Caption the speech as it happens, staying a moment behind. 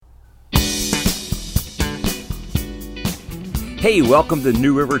Hey, welcome to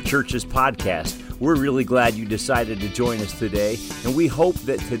New River Church's podcast. We're really glad you decided to join us today, and we hope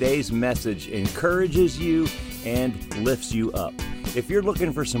that today's message encourages you and lifts you up. If you're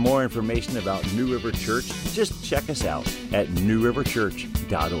looking for some more information about New River Church, just check us out at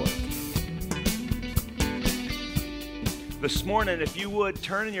newriverchurch.org. This morning, if you would,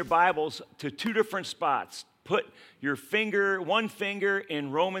 turn in your Bibles to two different spots. Put your one finger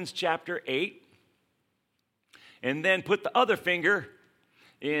in Romans chapter 8, and then put the other finger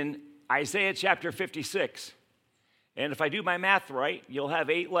in Isaiah chapter 56. And if I do my math right, you'll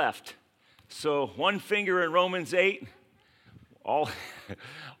have 8 left. So one finger in Romans 8,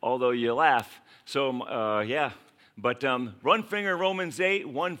 although you laugh. So, But one finger in Romans 8,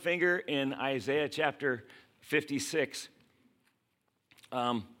 one finger in Isaiah chapter 56.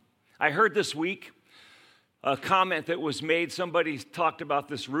 I heard this week a comment that was made. Somebody talked about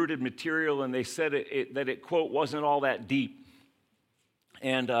this rooted material, and they said that it, quote, wasn't all that deep.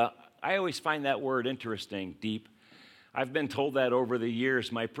 And I always find that word interesting, deep. I've been told that over the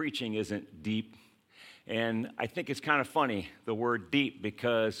years my preaching isn't deep. And I think it's kind of funny, the word deep,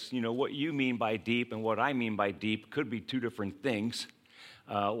 because, you know, what you mean by deep and what I mean by deep could be two different things.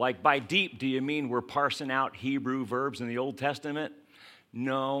 Like by deep, do you mean we're parsing out Hebrew verbs in the Old Testament?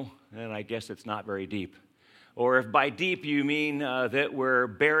 No, then I guess it's not very deep. Or if by deep you mean that we're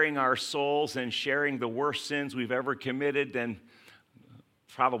bearing our souls and sharing the worst sins we've ever committed, then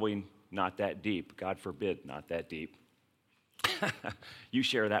probably not that deep. God forbid, not that deep. You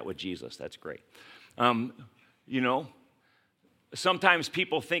share that with Jesus. That's great. Sometimes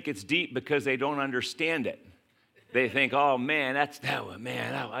people think it's deep because they don't understand it. They think, oh, man,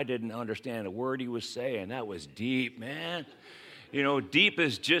 I didn't understand a word he was saying. That was deep, man. You know, deep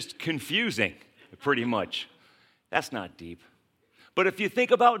is just confusing, pretty much. That's not deep. But if you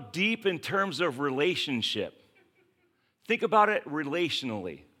think about deep in terms of relationship, think about it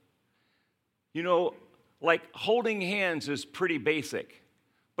relationally. You know, like holding hands is pretty basic.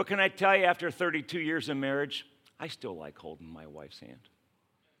 But can I tell you, after 32 years of marriage, I still like holding my wife's hand.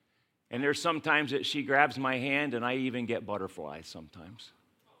 And there's sometimes that she grabs my hand and I even get butterflies sometimes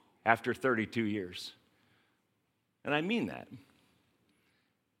after 32 years. And I mean that.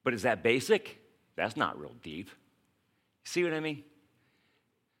 But is that basic? That's not real deep. See what I mean?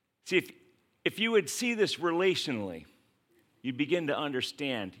 See, if you would see this relationally, you begin to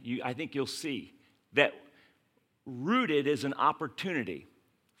understand. I think you'll see that rooted is an opportunity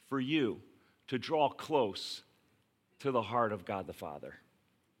for you to draw close to the heart of God the Father.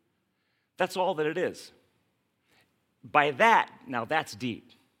 That's all that it is. By that, now that's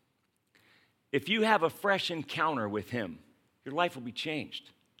deep. If you have a fresh encounter with Him, your life will be changed.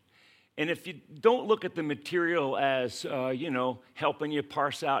 And if you don't look at the material as, helping you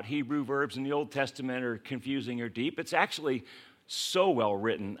parse out Hebrew verbs in the Old Testament or confusing or deep, it's actually so well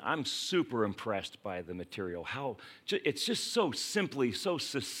written. I'm super impressed by the material. It's just so simply, so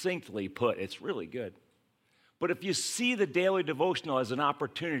succinctly put. It's really good. But if you see the daily devotional as an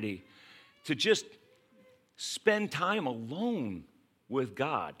opportunity to just spend time alone with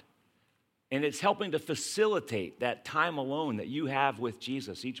God, and it's helping to facilitate that time alone that you have with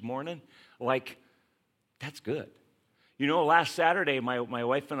Jesus each morning, like, that's good. You know, last Saturday, my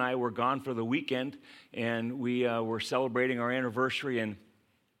wife and I were gone for the weekend, and we were celebrating our anniversary, and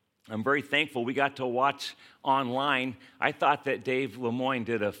I'm very thankful we got to watch online. I thought that Dave Lemoyne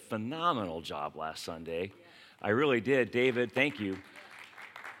did a phenomenal job last Sunday. I really did. David, thank you.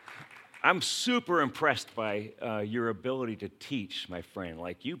 I'm super impressed by your ability to teach, my friend.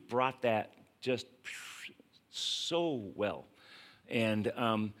 Like, you brought that just so well. And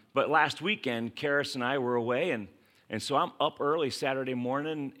but last weekend, Karis and I were away, and so I'm up early Saturday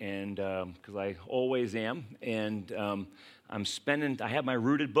morning, and because I always am, and I have my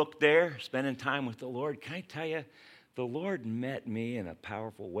rooted book there, spending time with the Lord. Can I tell you, the Lord met me in a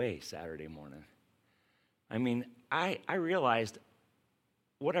powerful way Saturday morning. I mean, what I realized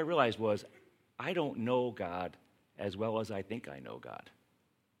was, I don't know God as well as I think I know God.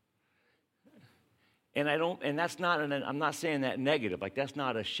 And that's not, I'm not saying that negative, like that's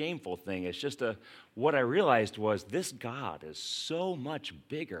not a shameful thing. It's just what I realized was this God is so much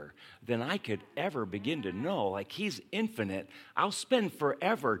bigger than I could ever begin to know. Like, He's infinite. I'll spend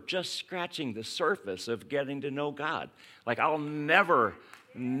forever just scratching the surface of getting to know God. Like, I'll never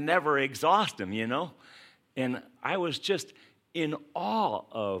exhaust Him, you know? And I was just in awe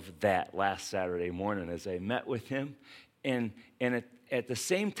of that last Saturday morning as I met with Him, and at the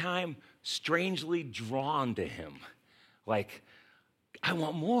same time, strangely drawn to Him. Like, I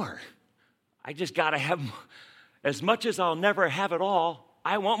want more. I just got to have, as much as I'll never have it all,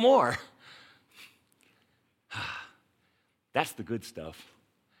 I want more. That's the good stuff.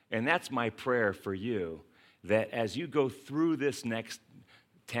 And that's my prayer for you, that as you go through this next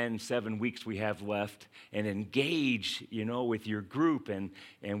 7 weeks we have left and engage, with your group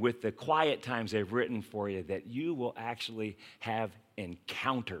and with the quiet times I've written for you, that you will actually have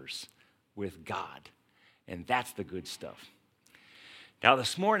encounters with God. And that's the good stuff. Now,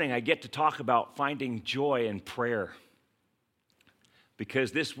 this morning I get to talk about finding joy in prayer.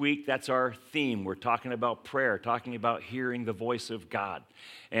 Because this week, that's our theme. We're talking about prayer, talking about hearing the voice of God.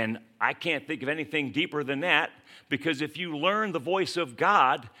 And I can't think of anything deeper than that, because if you learn the voice of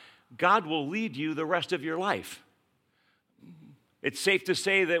God, God will lead you the rest of your life. It's safe to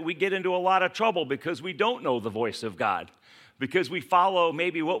say that we get into a lot of trouble because we don't know the voice of God, because we follow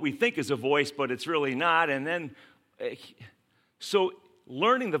maybe what we think is a voice, but it's really not. And then, so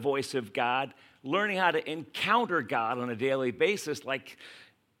learning the voice of God, learning how to encounter God on a daily basis, like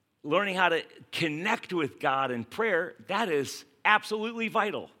learning how to connect with God in prayer, that is absolutely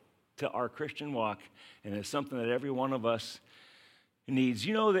vital to our Christian walk, and it's something that every one of us needs.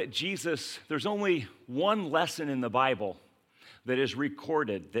 You know that there's only one lesson in the Bible that is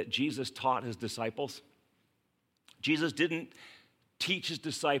recorded that Jesus taught his disciples. Jesus didn't teach his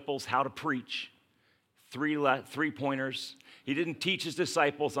disciples how to preach, three pointers. He didn't teach his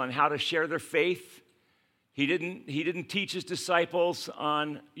disciples on how to share their faith. He didn't teach his disciples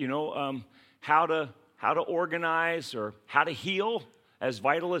on, how to organize or how to heal, as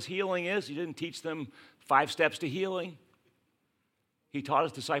vital as healing is. He didn't teach them 5 steps to healing. He taught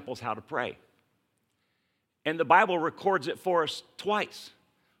his disciples how to pray. And the Bible records it for us twice.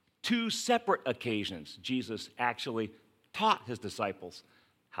 2 separate occasions, Jesus actually taught his disciples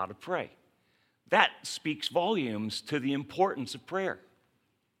how to pray. That speaks volumes to the importance of prayer.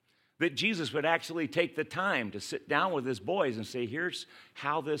 That Jesus would actually take the time to sit down with his boys and say, here's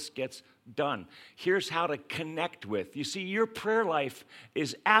how this gets done. Here's how to connect with. You see, your prayer life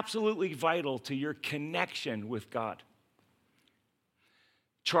is absolutely vital to your connection with God.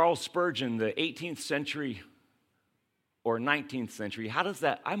 Charles Spurgeon, the 18th century or 19th century, how does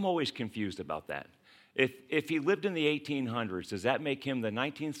that, I'm always confused about that. If he lived in the 1800s, does that make him the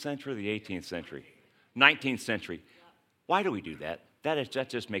 19th century or the 18th century? 19th century. Why do we do that? That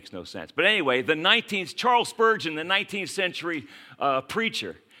just makes no sense. But anyway, Charles Spurgeon, the 19th century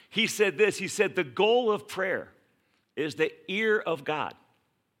preacher, he said this. He said, the goal of prayer is the ear of God.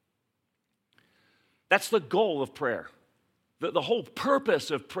 That's the goal of prayer. The whole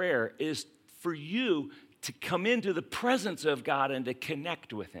purpose of prayer is for you to come into the presence of God and to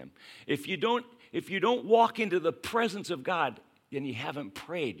connect with him. If you don't walk into the presence of God, then you haven't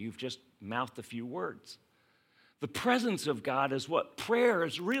prayed. You've just mouthed a few words. The presence of God is what prayer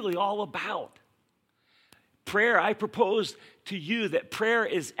is really all about. Prayer, I propose to you that prayer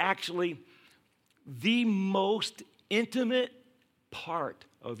is actually the most intimate part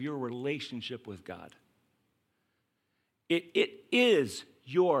of your relationship with God. It is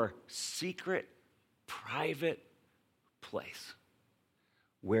your secret, private place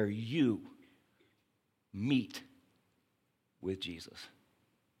where you meet with Jesus.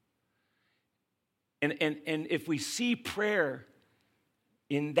 And if we see prayer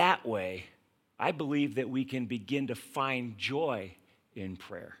in that way, I believe that we can begin to find joy in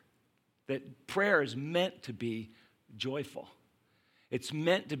prayer. That prayer is meant to be joyful. It's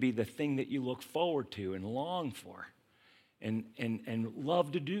meant to be the thing that you look forward to and long for and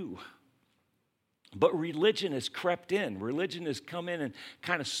love to do. But religion has crept in. Religion has come in and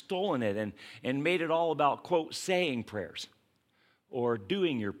kind of stolen it and made it all about, quote, saying prayers or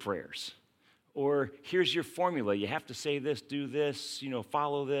doing your prayers. Or here's your formula. You have to say this, do this,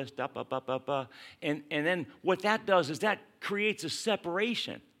 follow this, And then what that does is that creates a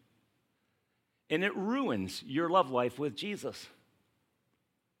separation. And it ruins your love life with Jesus.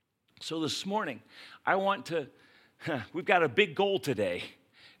 So this morning, we've got a big goal today.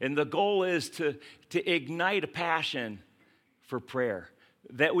 And the goal is to ignite a passion for prayer.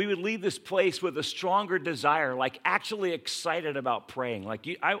 That we would leave this place with a stronger desire, like actually excited about praying. Like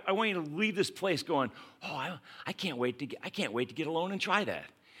I want you to leave this place going, oh, I can't wait to get alone and try that.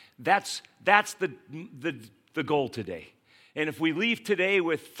 That's the goal today. And if we leave today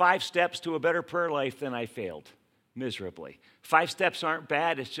with 5 steps to a better prayer life, then I failed miserably. 5 steps aren't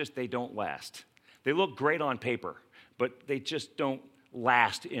bad, it's just they don't last. They look great on paper, but they just don't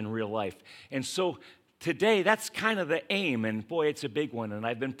last in real life. And so today, that's kind of the aim, and boy, it's a big one. And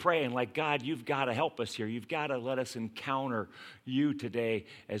I've been praying, like, God, you've got to help us here. You've got to let us encounter you today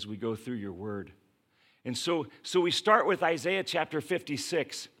as we go through your word. And so we start with Isaiah chapter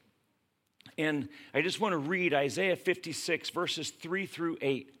 56. And I just want to read Isaiah 56, verses 3 through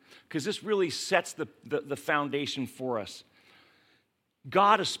 8, because this really sets the foundation for us.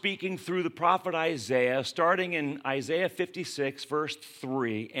 God is speaking through the prophet Isaiah, starting in Isaiah 56, verse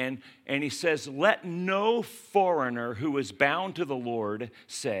 3, and he says, "Let no foreigner who is bound to the Lord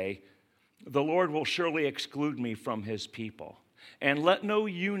say, 'The Lord will surely exclude me from his people.' And let no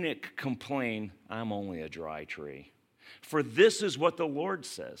eunuch complain, 'I'm only a dry tree.' For this is what the Lord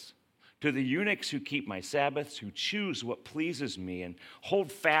says, to the eunuchs who keep my Sabbaths, who choose what pleases me and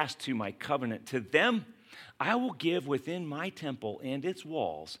hold fast to my covenant, to them I will give within my temple and its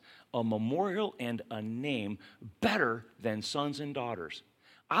walls a memorial and a name better than sons and daughters.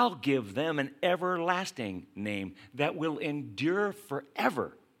 I'll give them an everlasting name that will endure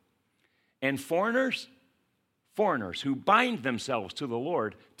forever. And foreigners who bind themselves to the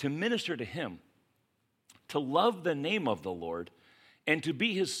Lord to minister to him, to love the name of the Lord, and to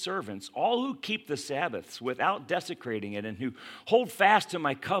be his servants, all who keep the Sabbaths without desecrating it and who hold fast to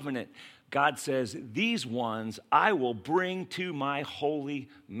my covenant," God says, "these ones I will bring to my holy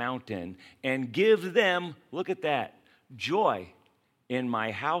mountain and give them," look at that, "joy in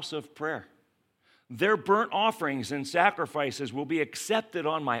my house of prayer. Their burnt offerings and sacrifices will be accepted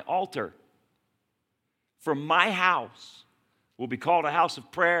on my altar. For my house will be called a house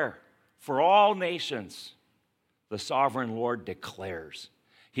of prayer for all nations, the sovereign Lord declares.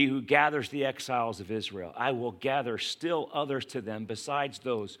 He who gathers the exiles of Israel, I will gather still others to them besides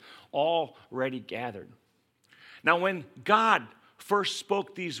those already gathered." Now, when God first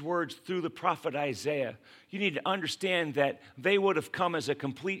spoke these words through the prophet Isaiah, you need to understand that they would have come as a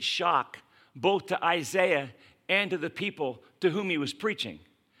complete shock both to Isaiah and to the people to whom he was preaching.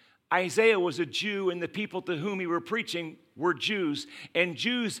 Isaiah was a Jew, and the people to whom he were preaching were Jews. And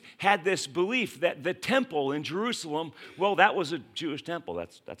Jews had this belief that the temple in Jerusalem, well, that was a Jewish temple.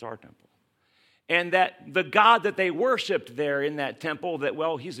 That's our temple. And that the God that they worshiped there in that temple, that,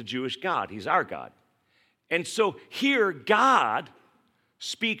 well, he's a Jewish God. He's our God. And so here God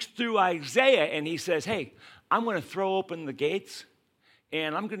speaks through Isaiah, and he says, "Hey, I'm going to throw open the gates,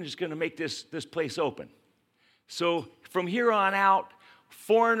 and I'm just going to make this place open. So from here on out,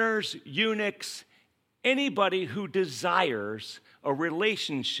 foreigners, eunuchs, anybody who desires a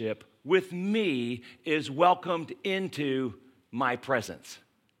relationship with me is welcomed into my presence."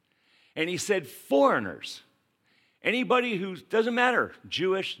 And he said, foreigners, anybody who, doesn't matter,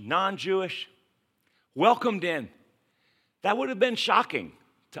 Jewish, non-Jewish, welcomed in. That would have been shocking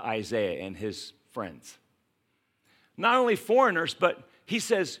to Isaiah and his friends. Not only foreigners, but he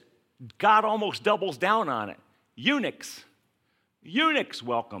says, God almost doubles down on it. Eunuchs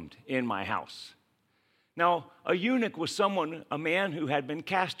welcomed in my house. Now, a eunuch was a man who had been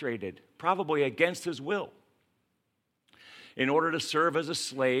castrated, probably against his will, in order to serve as a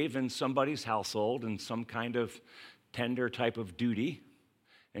slave in somebody's household in some kind of tender type of duty.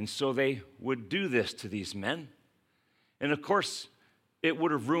 And so they would do this to these men. And of course, it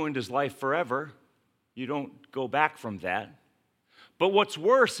would have ruined his life forever. You don't go back from that. But what's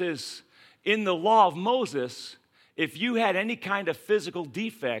worse is, in the law of Moses, if you had any kind of physical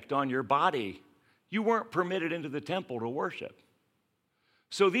defect on your body, you weren't permitted into the temple to worship.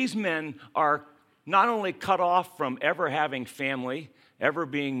 So these men are not only cut off from ever having family, ever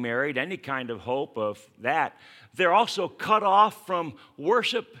being married, any kind of hope of that, they're also cut off from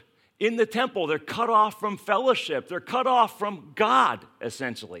worship in the temple. They're cut off from fellowship. They're cut off from God,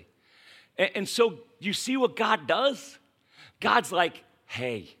 essentially. And so you see what God does? God's like,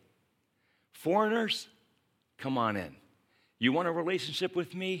 "Hey, foreigners, come on in. You want a relationship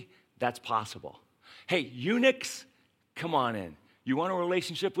with me? That's possible. Hey, eunuchs, come on in. You want a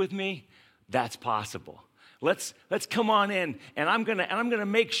relationship with me? That's possible. Let's come on in, and I'm gonna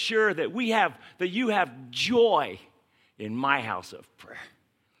make sure that you have joy in my house of prayer."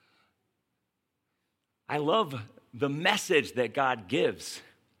 I love the message that God gives.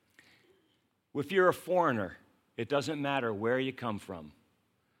 If you're a foreigner, it doesn't matter where you come from.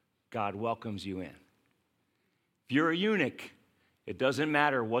 God welcomes you in. If you're a eunuch, it doesn't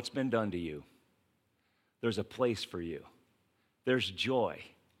matter what's been done to you. There's a place for you. There's joy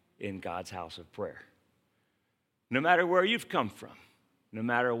in God's house of prayer. No matter where you've come from, no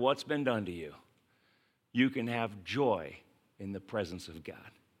matter what's been done to you, you can have joy in the presence of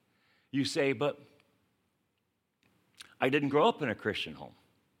God. You say, "But I didn't grow up in a Christian home,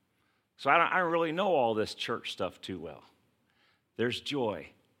 so I don't really know all this church stuff too well." There's joy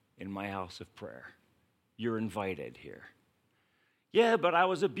in my house of prayer. You're invited here. "Yeah, but I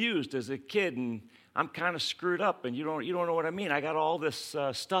was abused as a kid, and I'm kind of screwed up, and you don't know what I mean. I got all this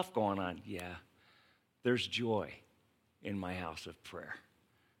stuff going on." Yeah, there's joy in my house of prayer.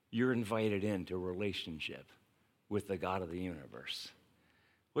 You're invited into a relationship with the God of the universe.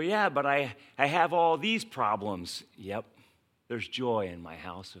 "Well, yeah, but I have all these problems." Yep, there's joy in my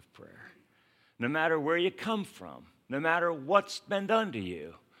house of prayer. No matter where you come from, no matter what's been done to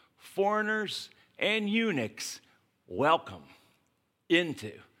you, foreigners and eunuchs, welcome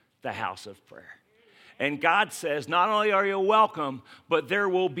into the house of prayer. And God says, not only are you welcome, but there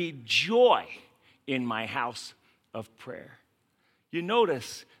will be joy in my house of prayer. You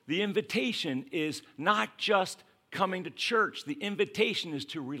notice the invitation is not just coming to church. The invitation is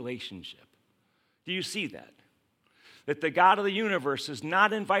to relationship. Do you see that? That the God of the universe is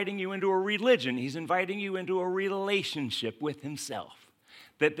not inviting you into a religion. He's inviting you into a relationship with himself.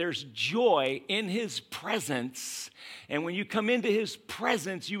 That there's joy in his presence. And when you come into his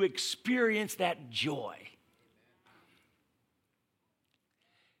presence, you experience that joy.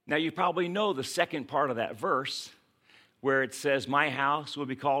 Now, you probably know the second part of that verse where it says, my house will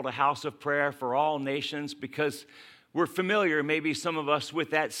be called a house of prayer for all nations, because we're familiar, maybe some of us,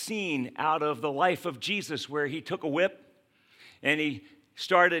 with that scene out of the life of Jesus where he took a whip and he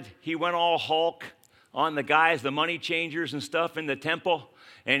went all Hulk on the guys, the money changers and stuff in the temple,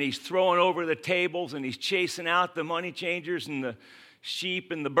 and he's throwing over the tables and he's chasing out the money changers and the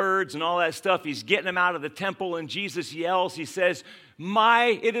sheep and the birds and all that stuff. He's getting them out of the temple, and Jesus yells, he says,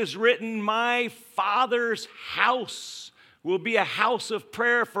 it is written, my Father's house will be a house of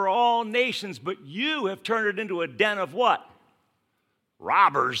prayer for all nations, but you have turned it into a den of what?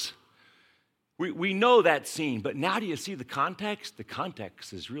 Robbers. We know that scene, but now do you see the context? The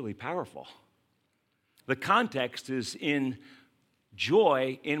context is really powerful. The context is in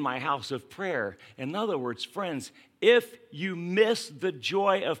joy in my house of prayer. In other words, friends, if you miss the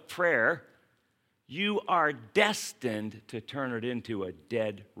joy of prayer, you are destined to turn it into a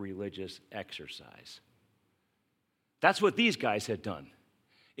dead religious exercise. That's what these guys had done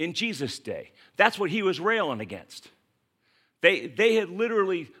in Jesus' day. That's what he was railing against. They had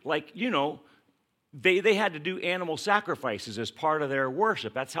literally, they had to do animal sacrifices as part of their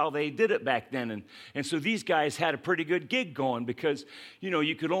worship. That's how they did it back then. And so these guys had a pretty good gig going because,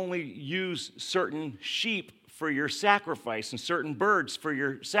 you could only use certain sheep for your sacrifice and certain birds for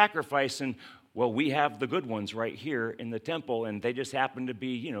your sacrifice. And, well, we have the good ones right here in the temple, and they just happen to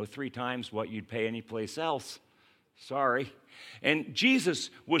be, 3 times what you'd pay anyplace else. Sorry. And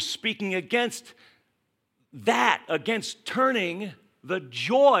Jesus was speaking against that, against turning the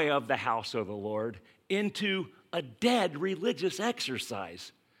joy of the house of the Lord into a dead religious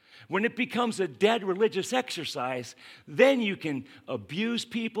exercise. When it becomes a dead religious exercise, then you can abuse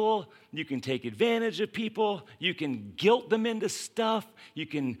people, you can take advantage of people, you can guilt them into stuff, you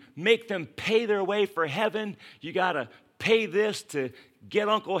can make them pay their way for heaven. You got to pay this to get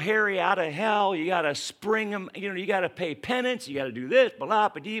Uncle Harry out of hell. You got to spring him, you got to pay penance, you got to do this, blah.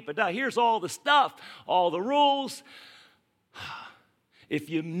 Here's all the stuff, all the rules. If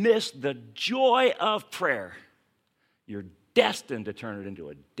you miss the joy of prayer, you're destined to turn it into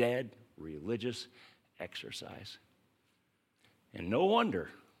a dead religious exercise. And no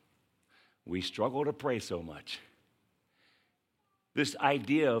wonder we struggle to pray so much. This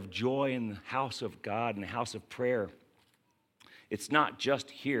idea of joy in the house of God and the house of prayer, it's not just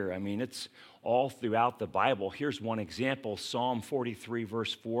here. It's all throughout the Bible. Here's one example, Psalm 43,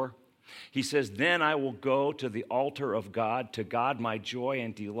 verse 4. He says, then I will go to the altar of God, to God my joy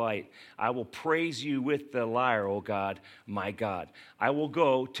and delight. I will praise you with the lyre, O God, my God. I will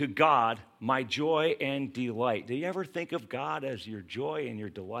go to God, my joy and delight. Do you ever think of God as your joy and your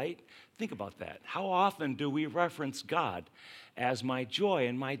delight? Think about that. How often do we reference God as my joy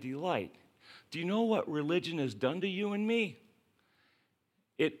and my delight? Do you know what religion has done to you and me?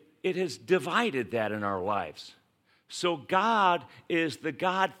 It has divided that in our lives. So God is the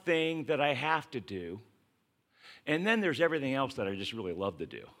God thing that I have to do. And then there's everything else that I just really love to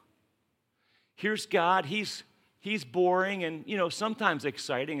do. Here's God. He's boring and, sometimes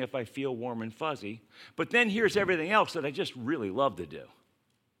exciting if I feel warm and fuzzy. But then here's everything else that I just really love to do.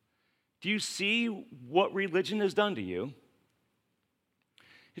 Do you see what religion has done to you?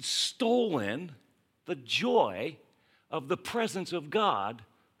 It's stolen the joy of the presence of God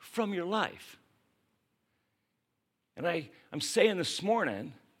from your life. And I'm saying this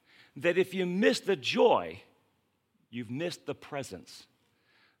morning that if you miss the joy, you've missed the presence.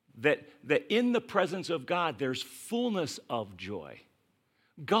 That in the presence of God, there's fullness of joy.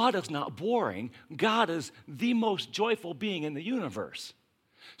 God is not boring. God is the most joyful being in the universe.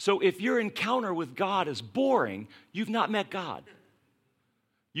 So if your encounter with God is boring, you've not met God.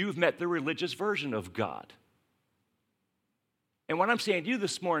 You've met the religious version of God. And what I'm saying to you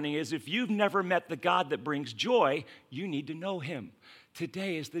this morning is if you've never met the God that brings joy, you need to know him.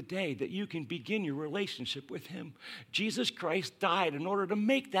 Today is the day that you can begin your relationship with him. Jesus Christ died in order to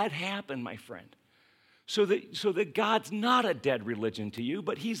make that happen, my friend. so that God's not a dead religion to you,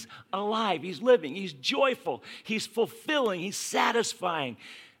 but he's alive, he's living, he's joyful, he's fulfilling, he's satisfying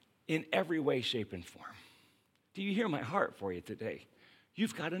in every way, shape, and form. Do you hear my heart for you today?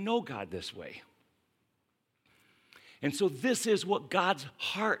 You've got to know God this way. And so this is what God's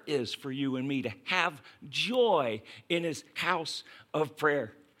heart is for you and me, to have joy in his house of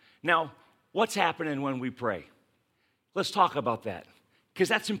prayer. Now, what's happening when we pray? Let's talk about that, because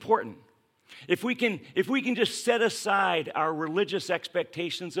that's important. If we can just set aside our religious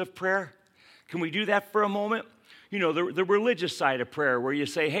expectations of prayer, can we do that for a moment? You know, the religious side of prayer, where you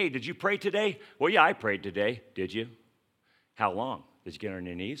say, hey, did you pray today? Well, yeah, I prayed today. Did you? How long? Did you get on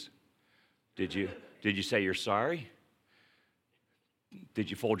your knees? Did you say you're sorry?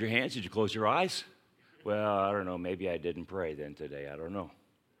 Did you fold your hands? Did you close your eyes? Well, I don't know. Maybe I didn't pray then today. I don't know.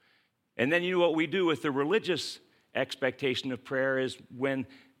 And then you know what we do with the religious expectation of prayer is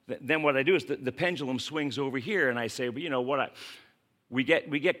then what I do is the pendulum swings over here, and I say, well, you know what? We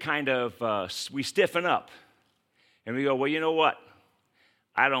get kind of, we stiffen up. And we go, well, you know what?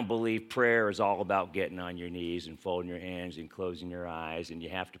 I don't believe prayer is all about getting on your knees and folding your hands and closing your eyes, and you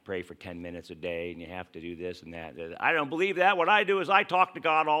have to pray for 10 minutes a day, and you have to do this and that. I don't believe that. What I do is I talk to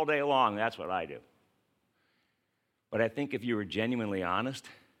God all day long. That's what I do. But I think if you were genuinely honest,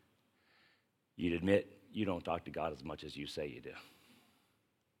 you'd admit you don't talk to God as much as you say you do.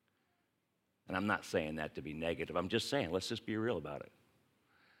 And I'm not saying that to be negative. I'm just saying, let's just be real about it.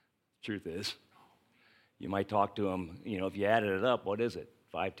 Truth is, you might talk to him, you know, if you added it up, what is it?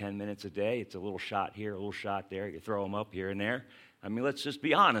 5-10 minutes a day? It's a little shot here, a little shot there. You throw them up here and there. I mean, let's just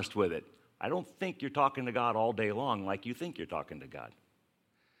be honest with it. I don't think you're talking to God all day long like you think you're talking to God.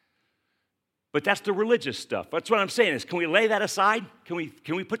 But that's the religious stuff. That's what I'm saying is, can we lay that aside? Can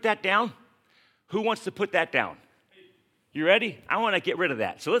we put that down? Who wants to put that down? You ready? I want to get rid of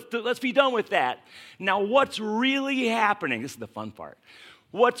that. So let's be done with that. Now, what's really happening? This is the fun part.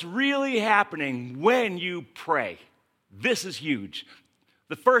 What's really happening when you pray? This is huge.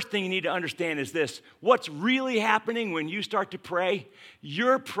 The first thing you need to understand is this. What's really happening when you start to pray?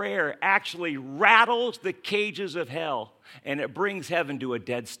 Your prayer actually rattles the cages of hell, and it brings heaven to a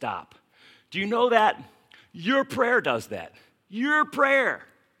dead stop. Do you know that? Your prayer does that. Your prayer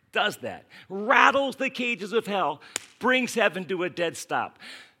does that. Rattles the cages of hell, brings heaven to a dead stop.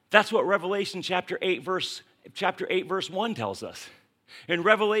 That's what Revelation chapter 8, verse 1 tells us. In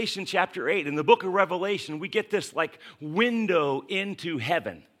Revelation chapter 8, in the book of Revelation, we get this like window into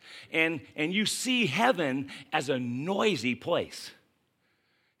heaven. And you see heaven as a noisy place.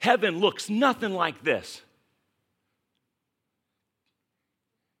 Heaven looks nothing like this.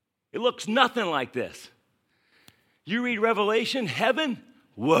 It looks nothing like this. You read Revelation, heaven,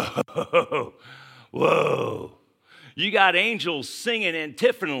 whoa, whoa. You got angels singing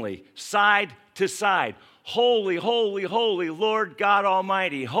antiphonally, side to side. Holy, holy, holy, Lord God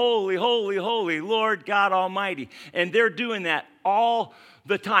Almighty. Holy, holy, holy, Lord God Almighty. And they're doing that all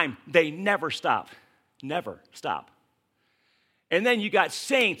the time. They never stop. Never stop. And then you got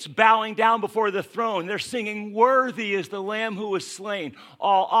saints bowing down before the throne. They're singing, worthy is the Lamb who was slain.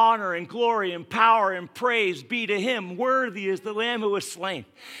 All honor and glory and power and praise be to him. Worthy is the Lamb who was slain.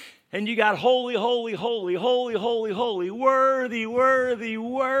 And you got holy, holy, holy, holy, holy, holy, worthy, worthy,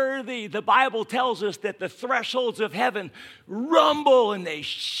 worthy. The Bible tells us that the thresholds of heaven rumble and they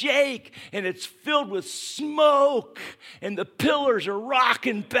shake, and it's filled with smoke, and the pillars are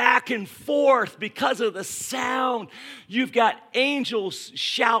rocking back and forth because of the sound. You've got angels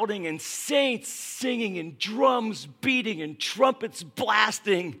shouting and saints singing and drums beating and trumpets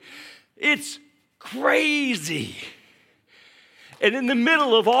blasting. It's crazy. And in the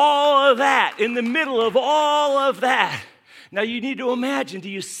middle of all of that, now you need to imagine, do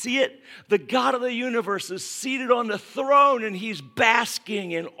you see it? The God of the universe is seated on the throne and he's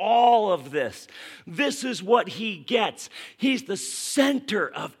basking in all of this. This is what he gets. He's the center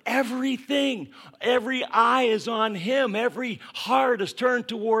of everything. Every eye is on him. Every heart is turned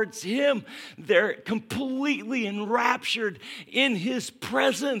towards him. They're completely enraptured in his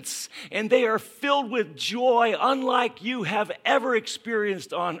presence, and they are filled with joy unlike you have ever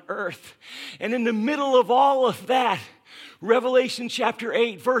experienced on earth. And in the middle of all of that, Revelation chapter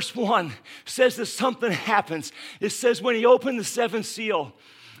 8, verse 1 says that something happens. It says when he opened the seventh seal,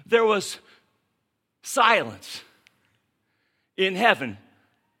 there was silence in heaven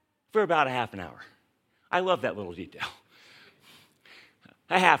for about a half an hour. I love that little detail.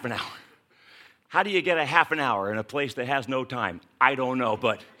 A half an hour. How do you get a half an hour in a place that has no time? I don't know,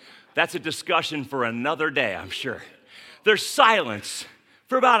 but that's a discussion for another day, I'm sure. There's silence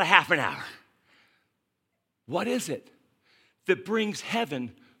for about a half an hour. What is it that brings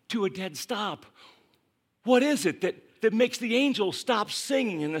heaven to a dead stop? What is it that makes the angels stop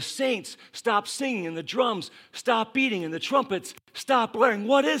singing and the saints stop singing and the drums stop beating and the trumpets stop blaring?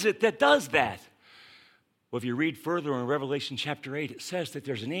 What is it that does that? Well, if you read further in Revelation chapter 8, it says that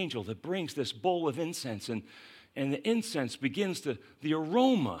there's an angel that brings this bowl of incense, and the incense begins to, the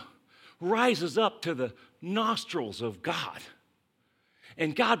aroma rises up to the nostrils of God.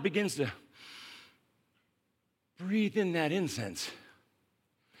 And God begins to breathe in that incense.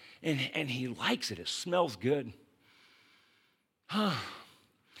 And he likes it. It smells good.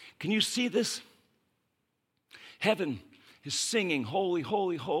 Can you see this? Heaven is singing, holy,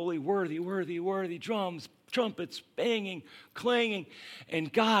 holy, holy, worthy, worthy, worthy, drums, trumpets, banging, clanging.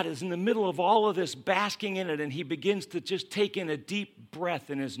 And God is in the middle of all of this, basking in it, and he begins to just take in a deep breath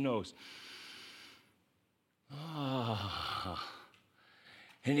in his nose.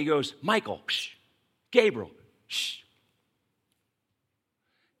 And he goes, Michael, shh. Gabriel, shh.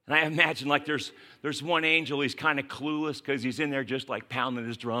 And I imagine like there's one angel, he's kind of clueless because he's in there just like pounding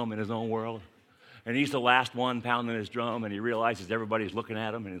his drum in his own world. And he's the last one pounding his drum, and he realizes everybody's looking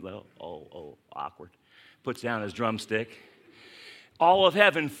at him, and he's like, oh, awkward. Puts down his drumstick. All of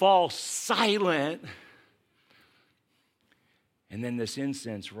heaven falls silent. And then this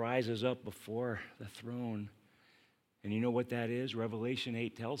incense rises up before the throne. And you know what that is? Revelation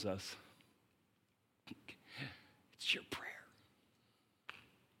 8 tells us. It's your prayer.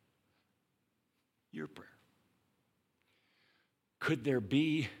 Your prayer. Could there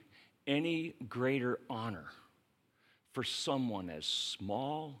be any greater honor for someone as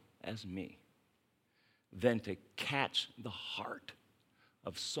small as me than to catch the heart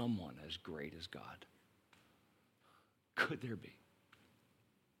of someone as great as God? Could there be?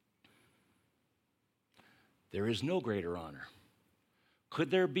 There is no greater honor.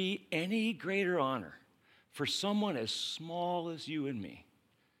 Could there be any greater honor for someone as small as you and me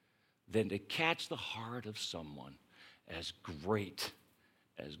than to catch the heart of someone as great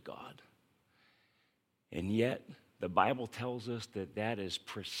as God? And yet, the Bible tells us that that is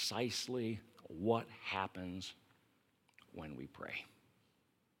precisely what happens when we pray.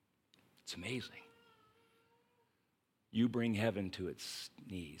 It's amazing. You bring heaven to its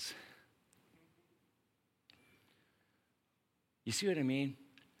knees. You see what I mean?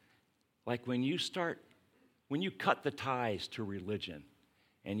 Like when you cut the ties to religion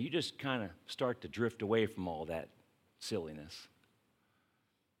and you just kind of start to drift away from all that silliness,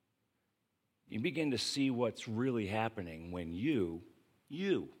 you begin to see what's really happening when you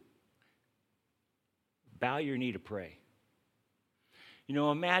bow your knee to pray. You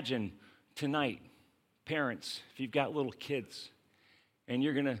know, imagine tonight, parents, if you've got little kids,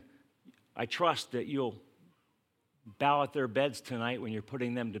 and I trust that you'll bow at their beds tonight when you're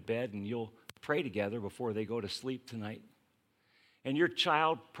putting them to bed, and you'll pray together before they go to sleep tonight. And your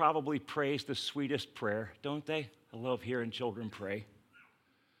child probably prays the sweetest prayer, don't they? I love hearing children pray.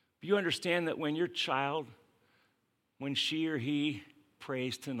 But you understand that when your child, when she or he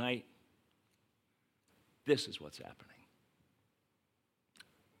prays tonight, this is what's happening.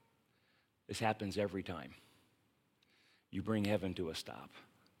 This happens every time. You bring heaven to a stop.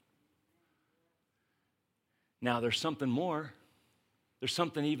 Now, there's something more. There's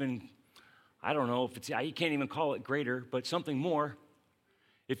something even, I don't know if it's, you can't even call it greater, but something more.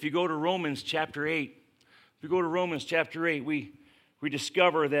 If you go to Romans chapter 8, we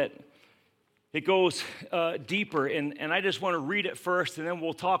discover that it goes deeper, and I just want to read it first, and then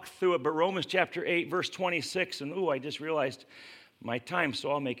we'll talk through it. But Romans chapter 8, verse 26, and I just realized my time,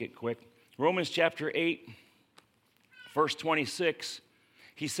 so I'll make it quick. Romans chapter 8, verse 26,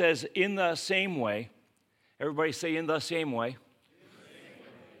 he says, in the same way, everybody say in the same way.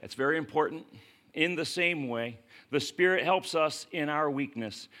 That's very important. In the same way, the Spirit helps us in our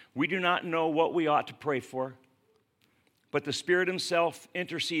weakness. We do not know what we ought to pray for, but the Spirit himself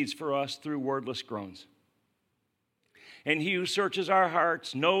intercedes for us through wordless groans. And he who searches our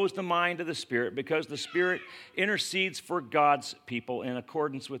hearts knows the mind of the Spirit, because the Spirit intercedes for God's people in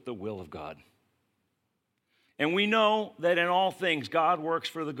accordance with the will of God. And we know that in all things God works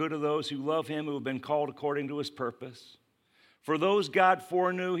for the good of those who love him, who have been called according to his purpose. For those God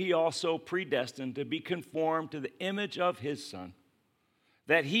foreknew, he also predestined to be conformed to the image of his Son,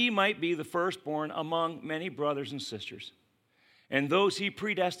 that he might be the firstborn among many brothers and sisters. And those he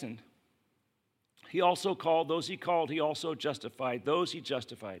predestined, he also called. Those he called, he also justified. Those he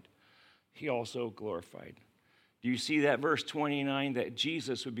justified, he also glorified. Do you see that verse 29, that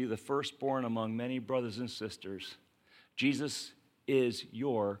Jesus would be the firstborn among many brothers and sisters? Jesus is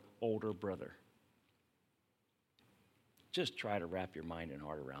your older brother. Just try to wrap your mind and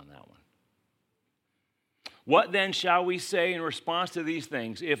heart around that one. What then shall we say in response to these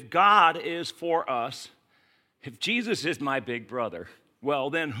things? If God is for us, If Jesus is my big brother, well,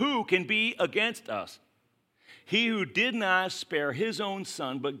 then who can be against us? He who did not spare his own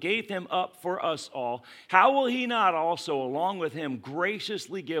son, but gave him up for us all, how will he not also, along with him,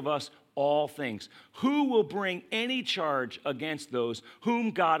 graciously give us all things? Who will bring any charge against those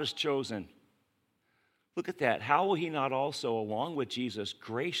whom God has chosen? Look at that. How will he not also, along with Jesus,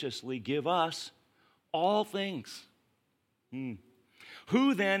 graciously give us all things?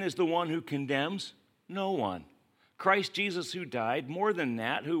 Who then is the one who condemns? No one. Christ Jesus, who died, more than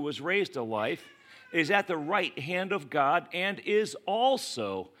that, who was raised to life, is at the right hand of God and is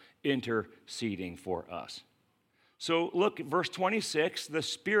also interceding for us. So look at verse 26. The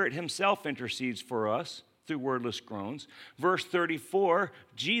Spirit himself intercedes for us through wordless groans. Verse 34,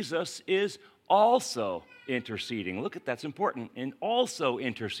 Jesus is also interceding. Look at that's important. And also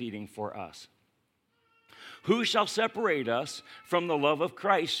interceding for us. Who shall separate us from the love of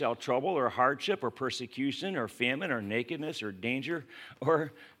Christ? Shall trouble or hardship or persecution or famine or nakedness or danger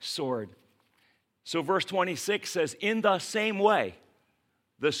or sword? So verse 26 says, in the same way,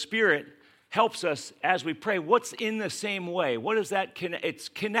 the Spirit helps us as we pray. What's in the same way? What is that? It's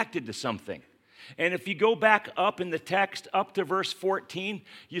connected to something. And if you go back up in the text, up to verse 14,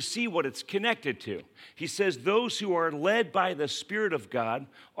 you see what it's connected to. He says, those who are led by the Spirit of God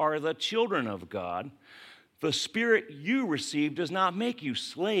are the children of God. The Spirit you received does not make you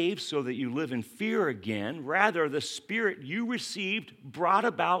slaves so that you live in fear again. Rather, the Spirit you received brought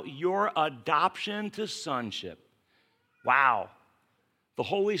about your adoption to sonship. Wow. The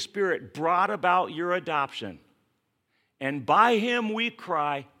Holy Spirit brought about your adoption. And by him we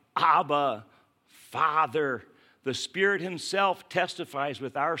cry, Abba, Father. The Spirit himself testifies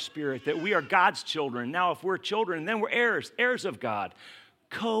with our spirit that we are God's children. Now, if we're children, then we're heirs, heirs of God,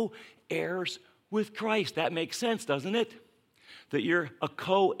 co-heirs with Christ. That makes sense, doesn't it? That you're a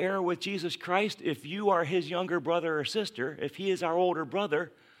co-heir with Jesus Christ. If you are his younger brother or sister, if he is our older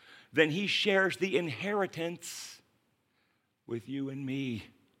brother, then he shares the inheritance with you and me.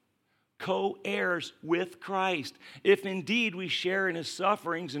 Co-heirs with Christ. If indeed we share in his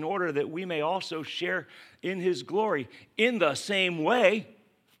sufferings in order that we may also share in his glory. In the same way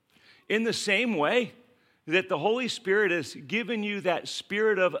that the Holy Spirit has given you that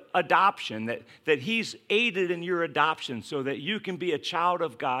spirit of adoption, that he's aided in your adoption so that you can be a child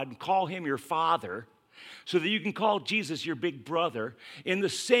of God and call him your father, so that you can call Jesus your big brother. In the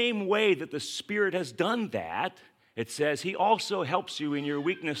same way that the Spirit has done that, it says he also helps you in your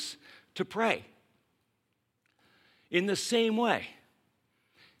weakness to pray. In the same way,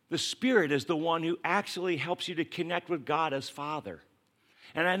 the Spirit is the one who actually helps you to connect with God as Father.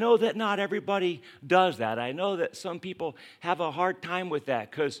 And I know that not everybody does that. I know that some people have a hard time with that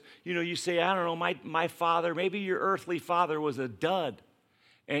because, you say, I don't know, my father, maybe your earthly father was a dud.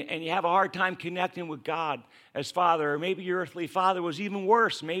 And you have a hard time connecting with God as Father. Or maybe your earthly father was even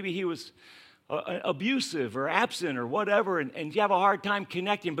worse. Maybe he was abusive or absent or whatever, and you have a hard time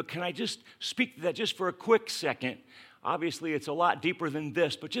connecting. But can I just speak to that just for a quick second? Obviously, it's a lot deeper than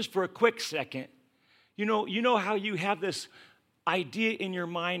this, but just for a quick second. You know how you have this idea in your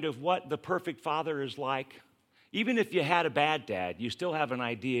mind of what the perfect father is like? Even if you had a bad dad, you still have an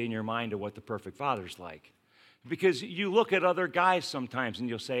idea in your mind of what the perfect father is like. Because you look at other guys sometimes and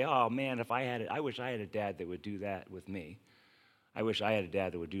you'll say, oh man, I wish I had a dad that would do that with me. I wish I had a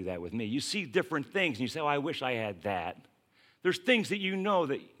dad that would do that with me. You see different things and you say, oh, I wish I had that. There's things that you know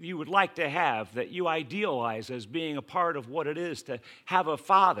that you would like to have, that you idealize as being a part of what it is to have a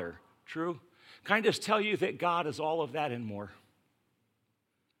father. True? Can I just tell you that God is all of that and more?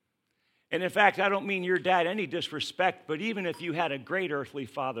 And in fact, I don't mean your dad any disrespect, but even if you had a great earthly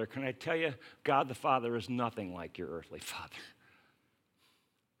father, can I tell you, God the Father is nothing like your earthly father.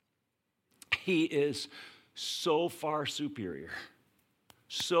 He is so far superior.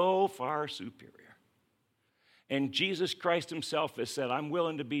 So far superior. And Jesus Christ himself has said, I'm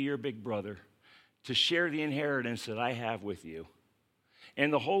willing to be your big brother, to share the inheritance that I have with you.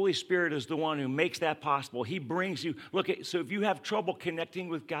 And the Holy Spirit is the one who makes that possible. He brings you, so if you have trouble connecting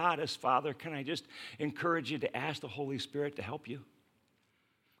with God as Father, can I just encourage you to ask the Holy Spirit to help you?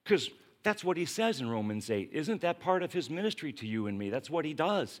 Because that's what he says in Romans 8. Isn't that part of his ministry to you and me? That's what he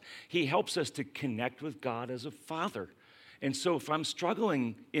does. He helps us to connect with God as a Father. And so if I'm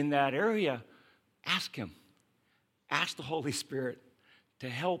struggling in that area, ask him. Ask the Holy Spirit to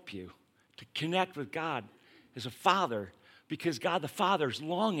help you to connect with God as a Father, because God the Father is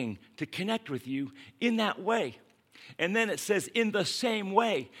longing to connect with you in that way. And then it says, in the same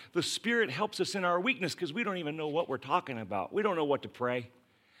way, the Spirit helps us in our weakness because we don't even know what we're talking about. We don't know what to pray.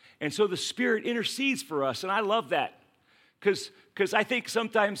 And so the Spirit intercedes for us, and I love that Because I think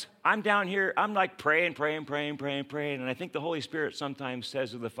sometimes I'm down here, I'm like praying, and I think the Holy Spirit sometimes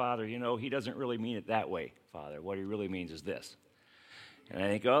says to the Father, he doesn't really mean it that way, Father. What he really means is this. And I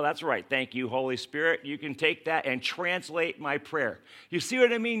think, oh, that's right. Thank you, Holy Spirit. You can take that and translate my prayer. You see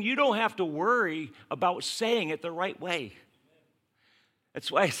what I mean? You don't have to worry about saying it the right way. That's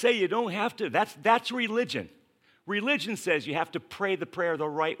why I say you don't have to. That's religion. Religion says you have to pray the prayer the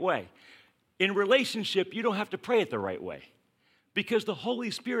right way. In relationship, you don't have to pray it the right way because the Holy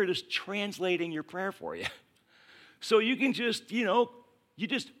Spirit is translating your prayer for you. So you can just,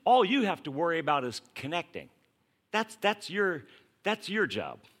 all you have to worry about is connecting. That's your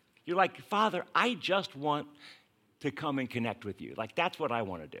job. You're like, Father, I just want to come and connect with you. Like, that's what I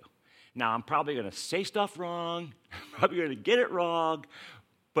want to do. Now, I'm probably going to say stuff wrong. I'm probably going to get it wrong.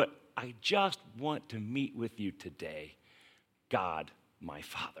 But I just want to meet with you today, God, my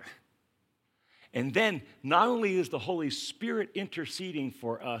Father. And then, not only is the Holy Spirit interceding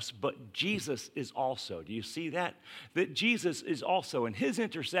for us, but Jesus is also. Do you see that? That Jesus is also, and his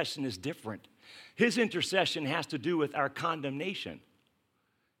intercession is different. His intercession has to do with our condemnation.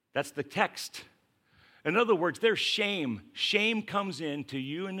 That's the text. In other words, there's shame. Shame comes in to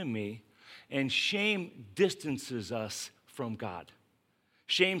you and to me, and shame distances us from God.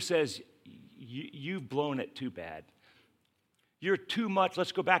 Shame says, you've blown it too bad. You're too much.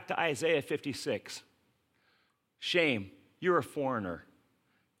 Let's go back to Isaiah 56. Shame, you're a foreigner.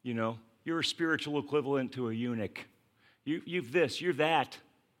 You're a spiritual equivalent to a eunuch. You've this, you're that.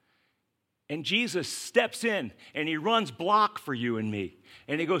 And Jesus steps in and he runs block for you and me.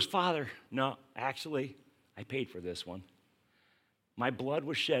 And he goes, Father, no, actually, I paid for this one. My blood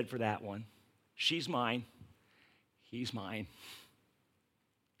was shed for that one. She's mine. He's mine.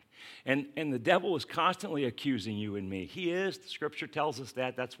 And the devil is constantly accusing you and me. He is. The scripture tells us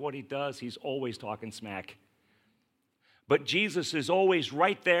that. That's what he does. He's always talking smack. But Jesus is always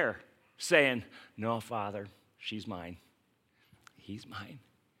right there saying, no, Father, she's mine. He's mine.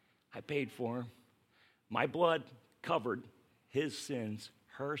 I paid for him. My blood covered his sins,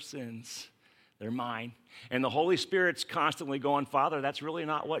 her sins. They're mine. And the Holy Spirit's constantly going, Father, that's really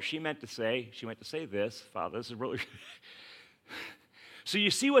not what she meant to say. She meant to say this. Father, this is really... So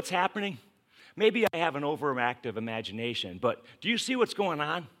you see what's happening? Maybe I have an overactive imagination, but do you see what's going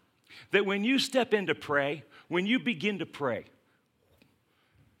on? That when you step in to pray, when you begin to pray,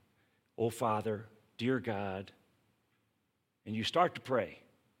 oh Father, dear God, and you start to pray,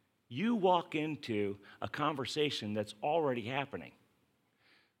 you walk into a conversation that's already happening.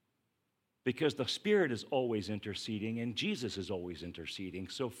 Because the Spirit is always interceding and Jesus is always interceding.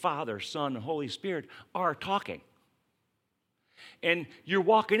 So Father, Son, and Holy Spirit are talking. And you're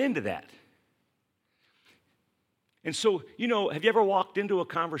walking into that. And so, have you ever walked into a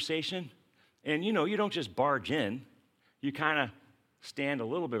conversation and, you don't just barge in. You kind of stand a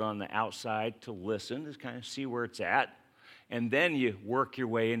little bit on the outside to listen, to kind of see where it's at. And then you work your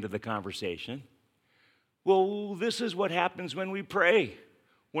way into the conversation. Well, this is what happens when we pray.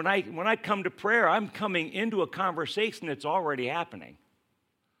 When I come to prayer, I'm coming into a conversation that's already happening.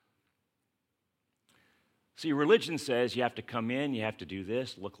 See, religion says you have to come in, you have to do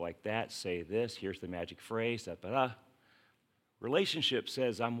this, look like that, say this, here's the magic phrase, da-da-da. Relationship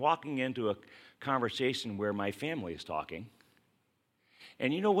says I'm walking into a conversation where my family is talking.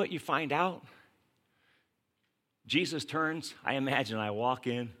 And you know what you find out? Jesus turns, I imagine I walk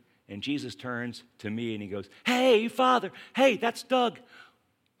in, and Jesus turns to me and he goes, hey, Father, hey, that's Doug.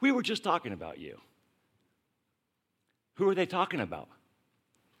 We were just talking about you. Who are they talking about?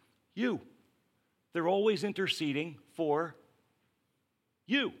 You. They're always interceding for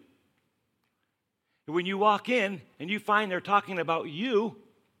you. And when you walk in and you find they're talking about you,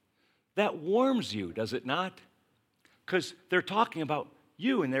 that warms you, does it not? Because they're talking about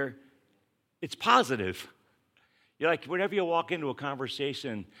you and it's positive. You're like, whenever you walk into a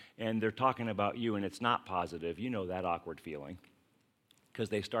conversation and they're talking about you and it's not positive, you know that awkward feeling. Because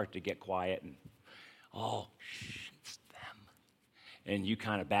they start to get quiet and, it's them. And you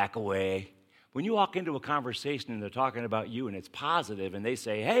kind of back away. When you walk into a conversation and they're talking about you and it's positive and they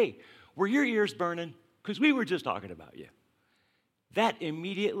say, hey, were your ears burning? Because we were just talking about you. That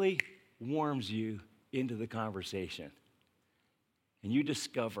immediately warms you into the conversation. And you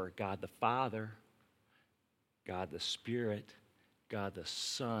discover God the Father, God the Spirit, God the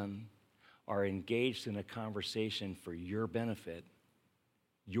Son are engaged in a conversation for your benefit,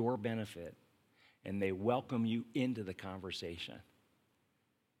 and they welcome you into the conversation.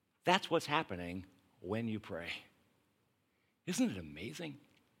 That's what's happening when you pray. Isn't it amazing?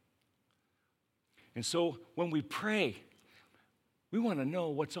 And so when we pray, we want to know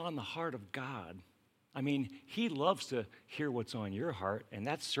what's on the heart of God I mean, he loves to hear what's on your heart, and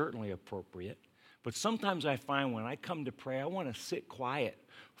that's certainly appropriate. But sometimes I find when I come to pray, I want to sit quiet,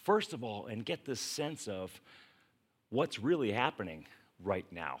 first of all, and get this sense of what's really happening right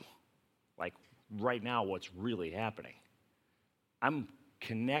now. Like, right now, what's really happening. I'm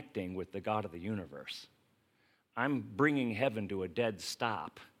connecting with the God of the universe. I'm bringing heaven to a dead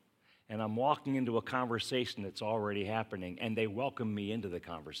stop, and I'm walking into a conversation that's already happening, and they welcome me into the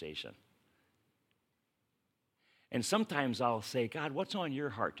conversation. And sometimes I'll say, God, what's on your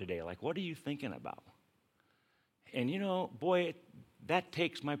heart today? Like, what are you thinking about? And you know, boy, that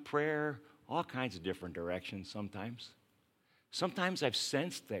takes my prayer all kinds of different directions sometimes. Sometimes I've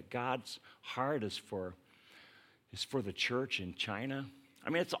sensed that God's heart is for the church in China. I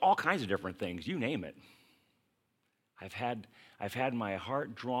mean, it's all kinds of different things, you name it. I've had my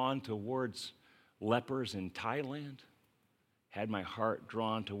heart drawn towards lepers in Thailand, had my heart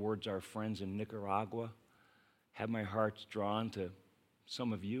drawn towards our friends in Nicaragua, had my heart drawn to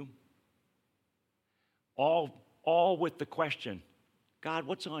some of you. All with the question, God,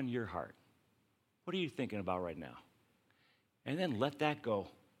 what's on your heart? What are you thinking about right now? And then let that go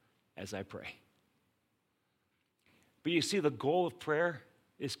as I pray. But you see, the goal of prayer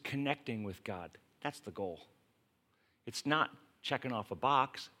is connecting with God. That's the goal. It's not checking off a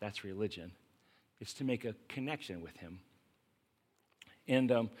box. That's religion. It's to make a connection with him.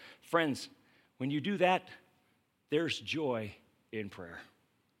 And friends, when you do that, there's joy in prayer.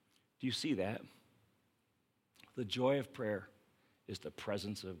 Do you see that? The joy of prayer is the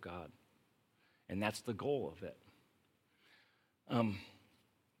presence of God. And that's the goal of it. I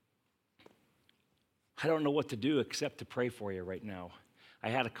don't know what to do except to pray for you right now. I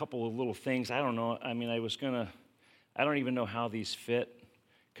had a couple of little things. I don't know. I mean, I don't even know how these fit.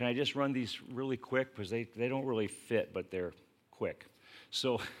 Can I just run these really quick? Because they don't really fit, but they're quick.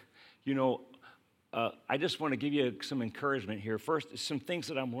 So, you know, I just want to give you some encouragement here. First, some things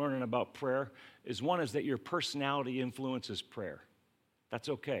that I'm learning about prayer is one is that your personality influences prayer. That's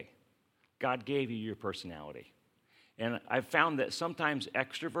okay. God gave you your personality. And I've found that sometimes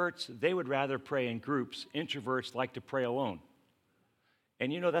extroverts, they would rather pray in groups. Introverts like to pray alone.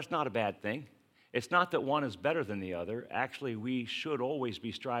 And you know, that's not a bad thing. It's not that one is better than the other. Actually, we should always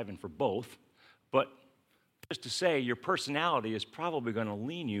be striving for both. But just to say your personality is probably going to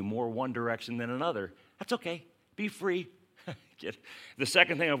lean you more one direction than another. That's okay. Be free. The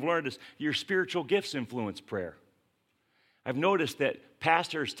second thing I've learned is your spiritual gifts influence prayer. I've noticed that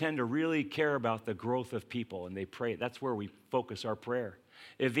pastors tend to really care about the growth of people, and they pray. That's where we focus our prayer.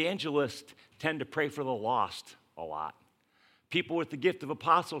 Evangelists tend to pray for the lost a lot. People with the gift of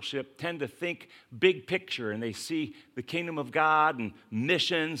apostleship tend to think big picture, and they see the kingdom of God and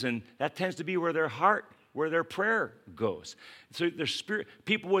missions, and that tends to be where their heart, where their prayer goes. So there's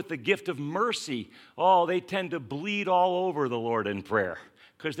people with the gift of mercy, they tend to bleed all over the Lord in prayer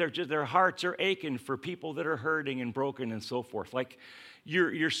because their hearts are aching for people that are hurting and broken and so forth. Like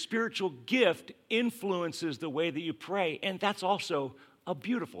your spiritual gift influences the way that you pray, and that's also a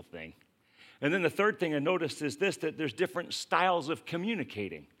beautiful thing. And then the third thing I noticed is this, that there's different styles of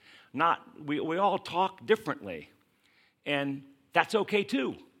communicating. We all talk differently, and that's okay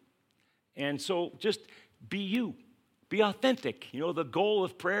too. And so just be you. Be authentic. You know, the goal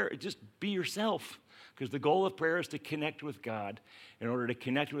of prayer is just be yourself, because the goal of prayer is to connect with God. In order to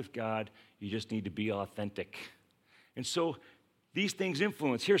connect with God, you just need to be authentic. And so these things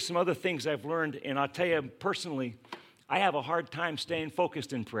influence. Here's some other things I've learned, and I'll tell you personally, I have a hard time staying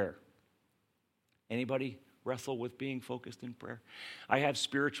focused in prayer. Anybody wrestle with being focused in prayer? I have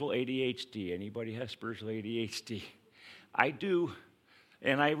spiritual ADHD. Anybody have spiritual ADHD? I do.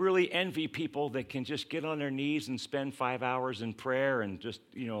 And I really envy people that can just get on their knees and spend 5 hours in prayer and just,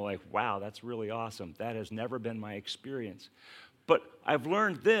 like, wow, that's really awesome. That has never been my experience. But I've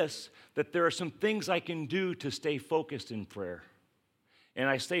learned this, that there are some things I can do to stay focused in prayer. And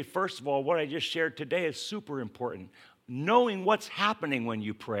I say, first of all, what I just shared today is super important. Knowing what's happening when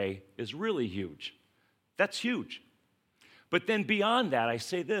you pray is really huge. That's huge. But then beyond that, I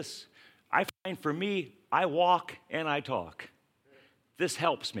say this. I find for me, I walk and I talk. This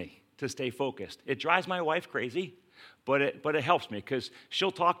helps me to stay focused. It drives my wife crazy, but it helps me because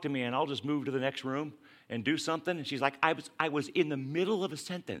she'll talk to me and I'll just move to the next room and do something. And she's like, I was in the middle of a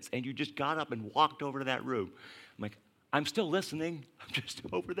sentence and you just got up and walked over to that room. I'm like, I'm still listening. I'm just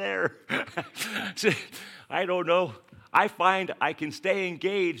over there. I don't know. I find I can stay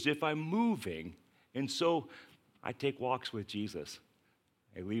engaged if I'm moving. And so I take walks with Jesus.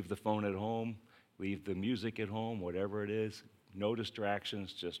 I leave the phone at home, leave the music at home, whatever it is. No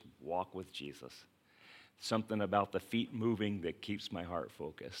distractions, just walk with Jesus. Something about the feet moving that keeps my heart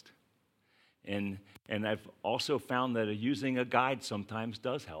focused. And I've also found that using a guide sometimes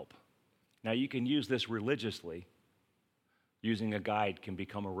does help. Now, you can use this religiously. Using a guide can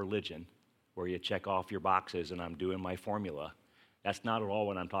become a religion where you check off your boxes and I'm doing my formula. That's not at all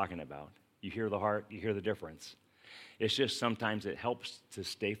what I'm talking about. You hear the heart, you hear the difference. It's just sometimes it helps to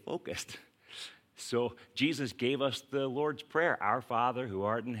stay focused. So Jesus gave us the Lord's Prayer, Our Father who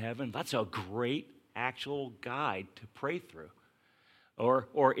art in heaven. That's a great actual guide to pray through.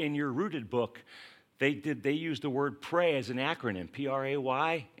 Or in your Rooted book, they used the word pray as an acronym,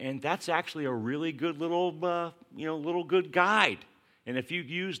 P-R-A-Y, and that's actually a really good little good guide. And if you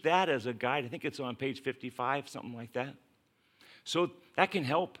use that as a guide, I think it's on page 55, something like that. So that can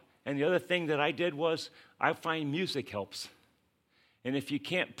help. And the other thing that I did was I find music helps. And if you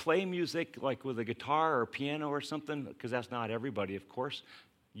can't play music like with a guitar or piano or something, because that's not everybody, of course,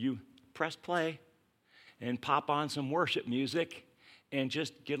 you press play and pop on some worship music and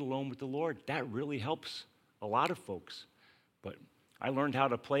just get alone with the Lord. That really helps a lot of folks. But I learned how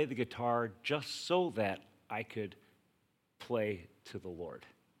to play the guitar just so that I could play to the Lord.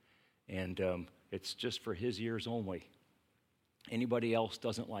 And it's just for his ears only. Anybody else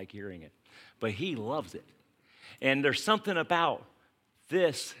doesn't like hearing it. But he loves it. And there's something about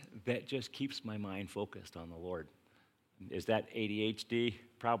this that just keeps my mind focused on the Lord. Is that ADHD?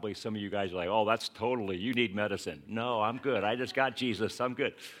 Probably some of you guys are like, oh, that's totally, you need medicine. No, I'm good. I just got Jesus. I'm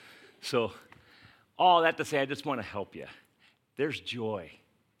good. So all that to say, I just want to help you. There's joy.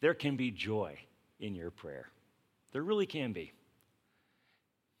 There can be joy in your prayer. There really can be.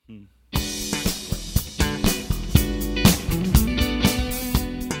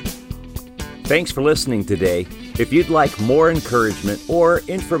 Thanks for listening today. If you'd like more encouragement or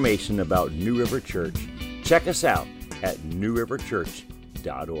information about New River Church, check us out at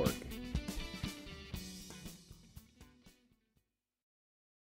newriverchurch.org.